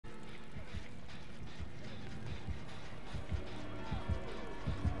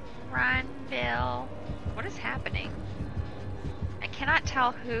happening. I cannot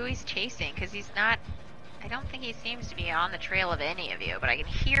tell who he's chasing because he's not. I don't think he seems to be on the trail of any of you, but I can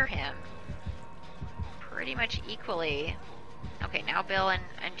hear him pretty much equally. Okay, now Bill and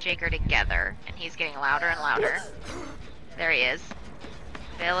Jake are together, and he's getting louder and louder. There he is.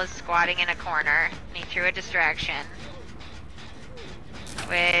 Bill is squatting in a corner, and he threw a distraction.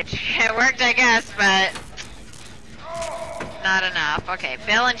 Which, it worked I guess, but not enough. Okay,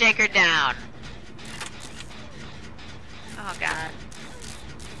 Bill and Jake are down. Oh god.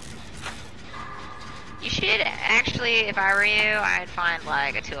 You should actually, if I were you, I'd find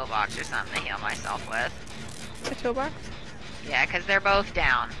like a toolbox or something to heal myself with. A toolbox? Yeah, because they're both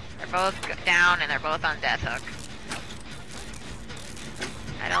down. They're both down and they're both on death hook.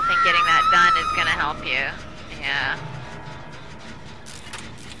 I don't think getting that done is gonna help you. Yeah.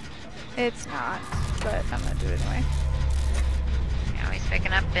 It's not, but I'm gonna do it anyway. Now he's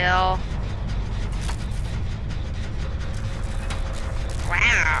picking up Bill.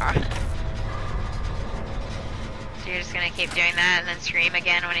 Wow. So you're just gonna keep doing that and then scream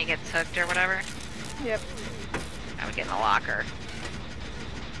again when he gets hooked or whatever? Yep. I would get in the locker.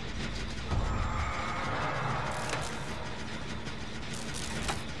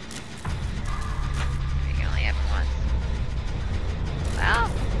 You can only have it once.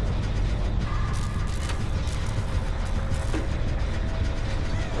 Well.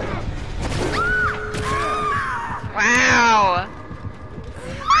 Wow!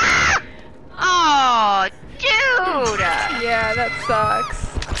 Oh, dude! Yeah, that sucks.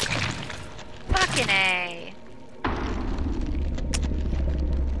 Fucking A.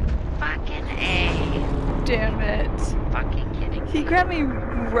 Fucking A. Damn it. Fucking kidding me. He grabbed me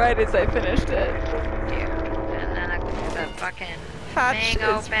right as I finished it. Dude. And then the fucking Hatch thing is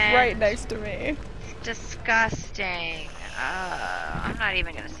opened. right next to me. Disgusting. I'm not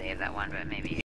even gonna save that one, but maybe